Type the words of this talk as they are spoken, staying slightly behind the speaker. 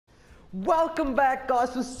Welcome back, guys,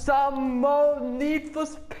 to some more Need for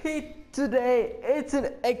Speed today. It's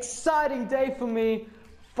an exciting day for me.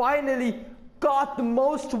 Finally got the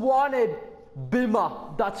most wanted Beamer.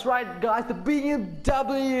 That's right, guys, the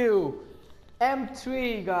BMW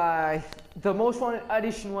M3, guys, the most wanted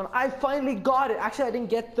edition one. I finally got it. Actually, I didn't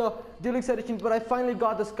get the deluxe edition, but I finally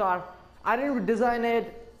got this car. I didn't redesign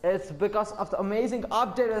it. It's because of the amazing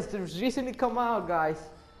update that's recently come out, guys.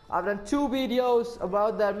 I've done 2 videos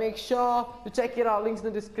about that. Make sure to check it out, links in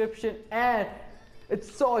the description. And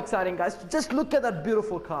it's so exciting, guys. Just look at that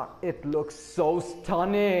beautiful car. It looks so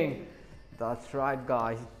stunning. That's right,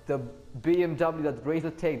 guys, the BMW that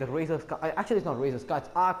Razer take, the Razer's car. Actually, it's not Razer's car, it's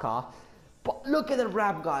our car. But look at the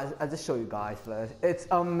wrap, guys. I'll just show you guys first. It's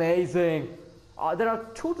amazing. There are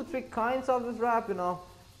 2 to 3 kinds of this wrap, you know.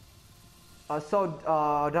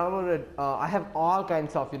 Downloaded, I have all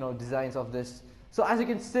kinds of, designs of this. So as you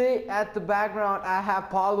can see at the background, I have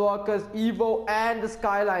Paul Walker's Evo and the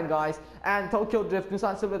Skyline, guys, and Tokyo Drift,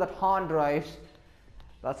 Nissan Silver that horn drives.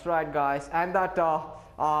 That's right, guys, and that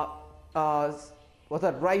what's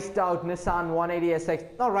that, riced out Nissan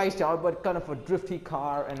 180SX, not riced out, but kind of a drifty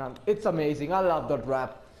car, and it's amazing. I love that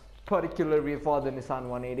wrap, particularly for the Nissan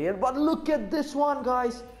 180. But look at this one,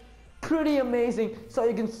 guys, pretty amazing. So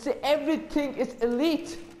you can see everything is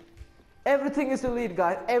elite. Everything is elite,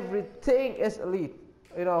 guys. Everything is elite.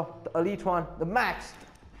 You know, the elite one, the max.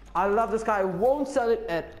 I love this car. I won't sell it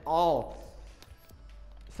at all.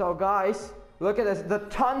 So, guys, look at this. The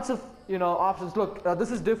tons of options. Look,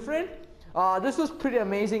 this is different. This was pretty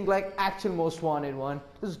amazing, like actual most wanted one.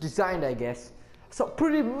 This is designed, I guess. So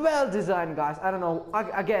pretty well designed, guys. I don't know.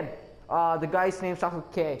 Again, the guy's name starts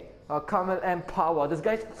with K. Kamal M Power. This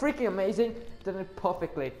guy's freaking amazing. Did it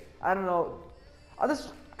perfectly. I don't know. This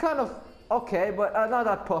is kind of okay, but not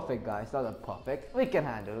that perfect, guys. Not that perfect. We can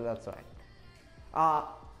handle it. That's right.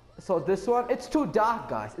 So this one, it's too dark,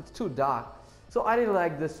 guys. It's too dark. So I didn't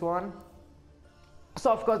like this one.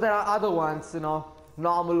 So of course there are other ones,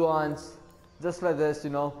 normal ones, just like this,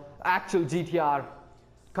 actual GTR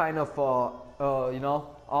kind of,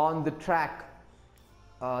 on the track.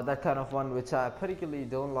 That kind of one, which I particularly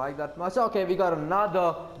don't like that much. Okay, we got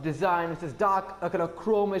another design, which is dark, a kind of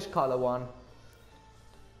chromish color one.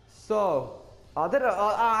 So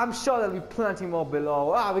I'm sure there'll be plenty more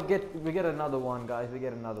below. We get another one, guys. We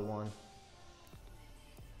get another one.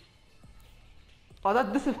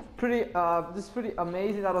 This is pretty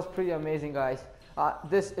amazing. That was pretty amazing, guys.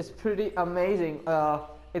 This is pretty amazing.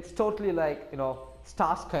 It's totally like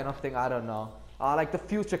stars kind of thing. I don't know. Like the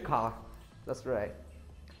future car. That's right.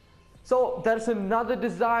 So there's another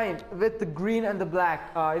design with the green and the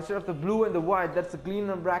black. Instead of the blue and the white, that's the green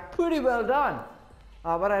and black. Pretty well done.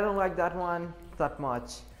 But I don't like that one that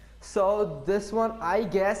much. So this one, I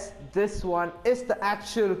guess this one is the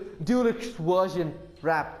actual deluxe version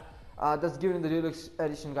wrap that's given in the deluxe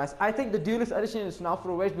edition, guys. I think the deluxe edition is now for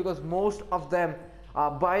a waste because most of them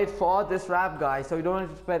buy it for this wrap, guys. So you don't have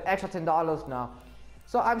to spend extra $10 now.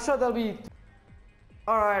 So I'm sure there'll be.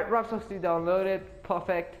 Alright, wrap successfully downloaded.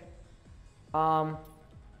 Perfect.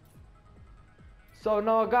 So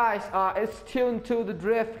now, guys, it's tuned to the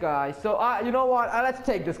drift, guys. So you know what, let's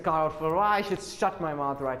take this car out for a ride. I should shut my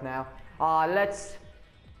mouth right now. Let's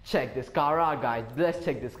check this car out, guys. Let's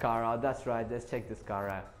check this car out. That's right, let's check this car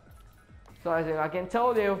out. So as I can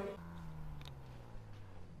tell you,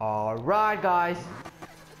 alright, guys,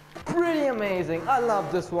 pretty amazing. I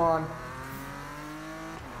love this one.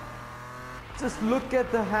 Just look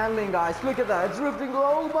at the handling, guys. Look at that, it's drifting.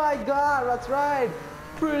 Oh my god, that's right.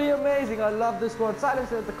 Pretty amazing. I love this one.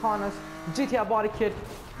 Silencer at the corners, GTR body kit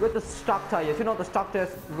with the stock tires. The stock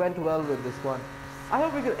tires went well with this one. I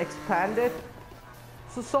hope we can expand it.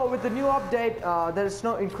 So with the new update, there is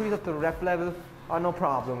no increase of the rep level. No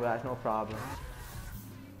problem, guys, no problem.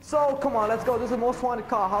 So come on, let's go. This is the most wanted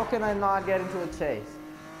car. How can I not get into a chase?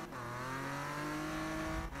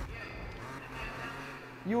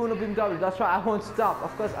 You in a BMW, that's right. I won't stop.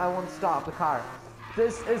 Of course I won't stop the car.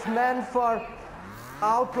 This is meant for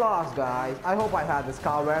Outlaws, guys. I hope I had this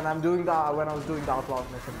car when I was doing the Outlaws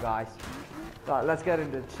mission, guys. So let's get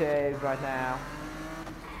into the chase right now.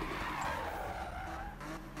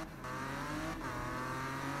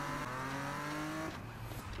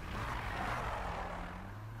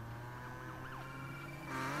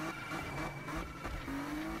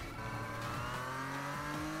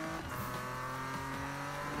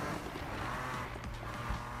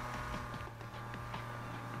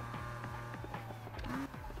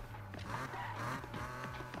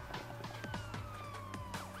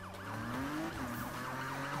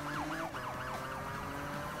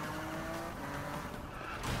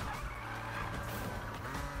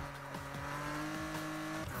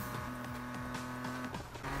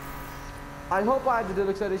 I hope I had the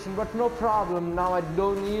deluxe edition, but no problem. Now I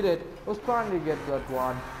don't need it. I was planning to get that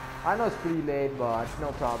one. I know it's pretty late, but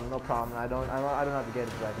no problem, no problem. I don't have to get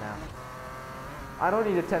it right now. I don't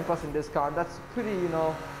need a 10% discount. That's pretty,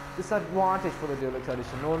 disadvantage for the deluxe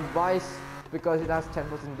edition. No one buys because it has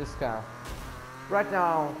 10% discount. Right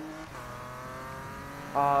now,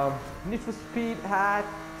 Need for Speed had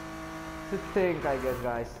to think, I guess,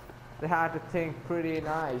 guys. They had to think pretty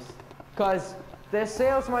nice, cause their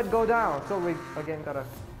sales might go down. So we again gotta,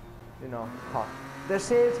 talk. Their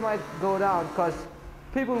sales might go down because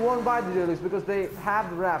people won't buy the deluxe because they have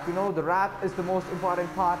the wrap. The wrap is the most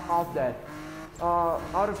important part of that.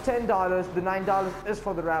 Out of $10, the $9 is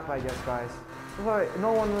for the wrap, I guess, guys. Sorry,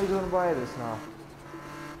 no one is gonna buy this now.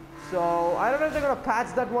 So I don't know if they're gonna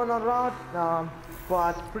patch that one around,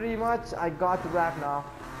 but pretty much I got the wrap now.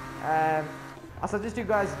 I suggest you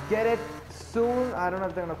guys get it soon. I don't know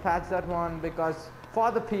if they're gonna patch that one because for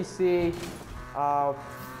the PC,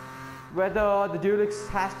 whether the deluxe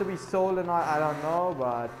has to be sold or not, I don't know.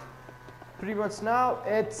 But pretty much now,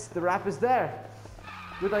 the wrap is there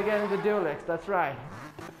with again the deluxe. That's right.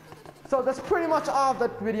 So that's pretty much all of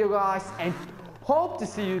that video, guys, and hope to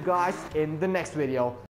see you guys in the next video.